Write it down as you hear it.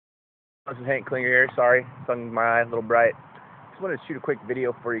This is Hank Klinger here. Sorry, sun my eye a little bright. Just wanted to shoot a quick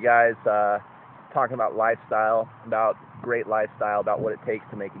video for you guys, talking about lifestyle, about great lifestyle, about what it takes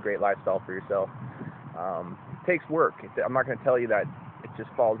to make a great lifestyle for yourself. It takes work. I'm not going to tell you that it just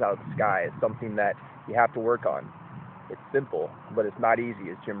falls out of the sky. It's something that you have to work on. It's simple, but it's not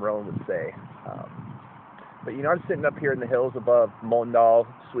easy, as Jim Rohn would say. But I'm sitting up here in the hills above Mölndal,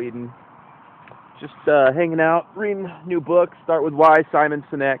 Sweden, just hanging out, reading a new book. Start with Why, Simon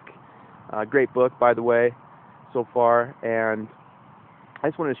Sinek. Great book, by the way, so far. And I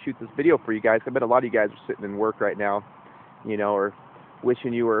just wanted to shoot this video for you guys. I bet a lot of you guys are sitting in work right now, or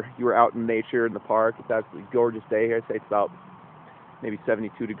wishing you were out in nature in the park. It's absolutely gorgeous day here. I'd say it's about maybe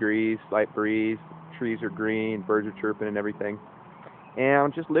 72 degrees, light breeze. Trees are green, birds are chirping, and everything.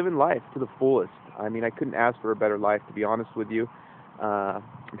 And just living life to the fullest. I mean, I couldn't ask for a better life, to be honest with you. I'm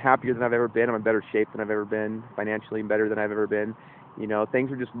happier than I've ever been. I'm in better shape than I've ever been. Financially better than I've ever been. Things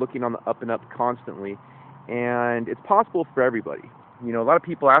are just looking on the up and up constantly. And it's possible for everybody. A lot of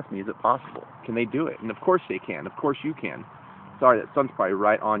people ask me, is it possible? Can they do it? And of course they can. Of course you can. Sorry, that sun's probably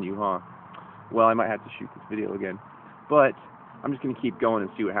right on you, huh? Well, I might have to shoot this video again. But I'm just going to keep going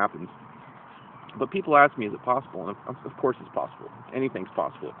and see what happens. But people ask me, is it possible? And of course it's possible. Anything's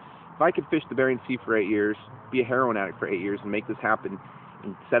possible. If I could fish the Bering Sea for 8 years, be a heroin addict for 8 years, and make this happen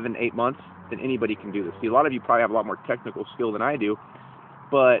in 7-8 months, then anybody can do this. See, a lot of you probably have a lot more technical skill than I do,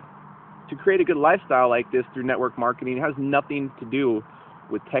 but to create a good lifestyle like this through network marketing has nothing to do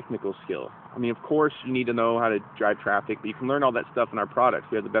with technical skill. I mean, of course, you need to know how to drive traffic, but you can learn all that stuff in our products.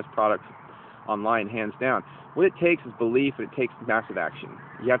 We have the best products online, hands down. What it takes is belief, and it takes massive action.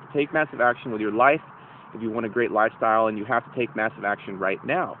 You have to take massive action with your life if you want a great lifestyle, and you have to take massive action right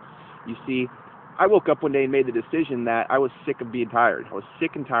now. You see, I woke up one day and made the decision that I was sick of being tired. I was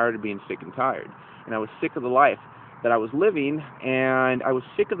sick and tired of being sick and tired. And I was sick of the life that I was living, and I was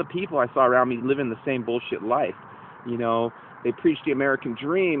sick of the people I saw around me living the same bullshit life. They preach the American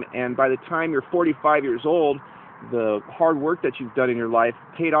dream, and by the time you're 45 years old, the hard work that you've done in your life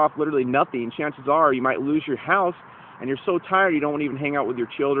paid off literally nothing. Chances are you might lose your house, and you're so tired you don't want to even hang out with your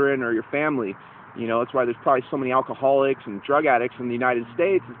children or your family. That's why there's probably so many alcoholics and drug addicts in the United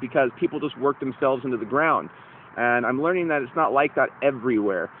States, is because people just work themselves into the ground. And I'm learning that it's not like that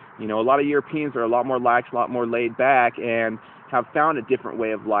everywhere. A lot of Europeans are a lot more lax, a lot more laid back, and have found a different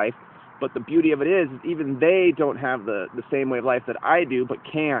way of life. But the beauty of it is even they don't have the same way of life that I do, but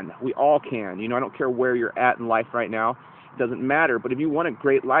can. We all can. I don't care where you're at in life right now. It doesn't matter. But if you want a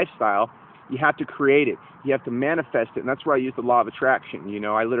great lifestyle, you have to create it. You have to manifest it. And that's where I use the law of attraction.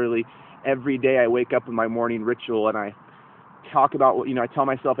 I literally, every day I wake up in my morning ritual and I talk about what, I tell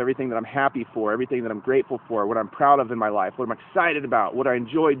myself everything that I'm happy for, everything that I'm grateful for, what I'm proud of in my life, what I'm excited about, what I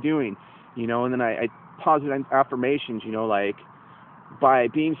enjoy doing, and then I positive affirmations, like, by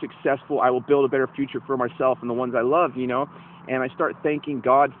being successful, I will build a better future for myself and the ones I love, and I start thanking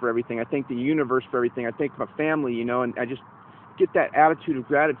God for everything. I thank the universe for everything. I thank my family, and I just get that attitude of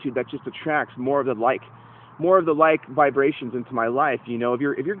gratitude that just attracts more of the like vibrations into my life. If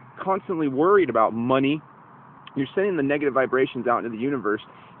you're constantly worried about money, you're sending the negative vibrations out into the universe,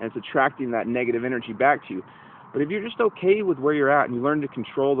 and it's attracting that negative energy back to you. But if you're just okay with where you're at, and you learn to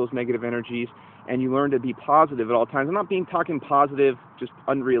control those negative energies, and you learn to be positive at all times, I'm not talking positive, just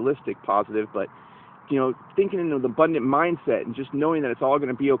unrealistic positive, but thinking in an abundant mindset and just knowing that it's all going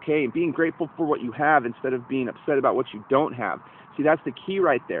to be okay, and being grateful for what you have instead of being upset about what you don't have. See, that's the key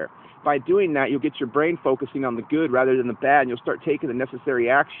right there. By doing that, you'll get your brain focusing on the good rather than the bad, and you'll start taking the necessary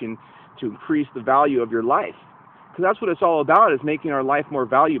action to increase the value of your life. Because that's what it's all about, is making our life more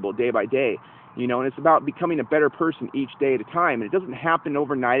valuable day by day. And it's about becoming a better person each day at a time. And it doesn't happen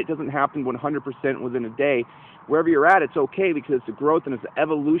overnight. It doesn't happen 100% within a day. Wherever you're at, it's okay, because it's a growth and it's the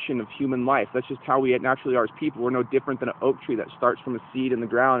evolution of human life. That's just how we naturally are as people. We're no different than an oak tree that starts from a seed in the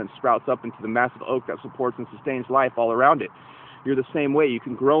ground and sprouts up into the massive oak that supports and sustains life all around it. You're the same way. You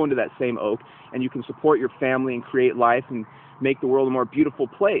can grow into that same oak, and you can support your family and create life and make the world a more beautiful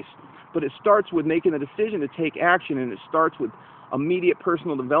place. But it starts with making the decision to take action, and it starts with immediate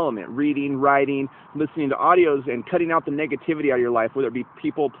personal development, reading, writing, listening to audios, and cutting out the negativity out of your life, whether it be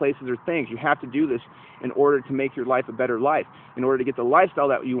people, places, or things. You have to do this in order to make your life a better life. In order to get the lifestyle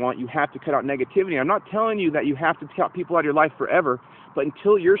that you want, you have to cut out negativity. I'm not telling you that you have to cut people out of your life forever, but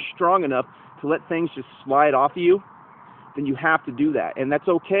until you're strong enough to let things just slide off of you, then you have to do that. And that's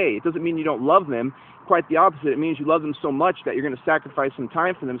okay. It doesn't mean you don't love them. Quite the opposite. It means you love them so much that you're going to sacrifice some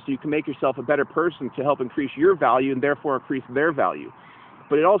time for them so you can make yourself a better person to help increase your value and therefore increase their value.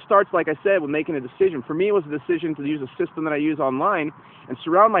 But it all starts, like I said, with making a decision. For me, it was a decision to use a system that I use online and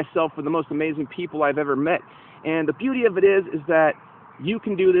surround myself with the most amazing people I've ever met. And the beauty of it is that You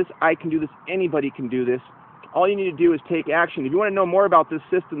can do this, I can do this, anybody can do this. All you need to do is take action. If you want to know more about this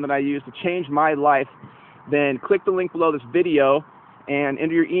system that I use to change my life, then click the link below this video and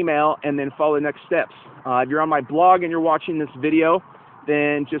enter your email and then follow the next steps. If you're on my blog and you're watching this video,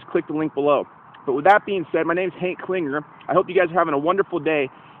 then just click the link below. But with that being said, my name is Klinger. I hope you guys are having a wonderful day,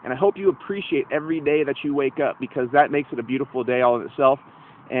 and I hope you appreciate every day that you wake up, because that makes it a beautiful day all in itself.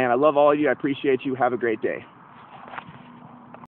 And I love all of you. I appreciate you. Have a great day.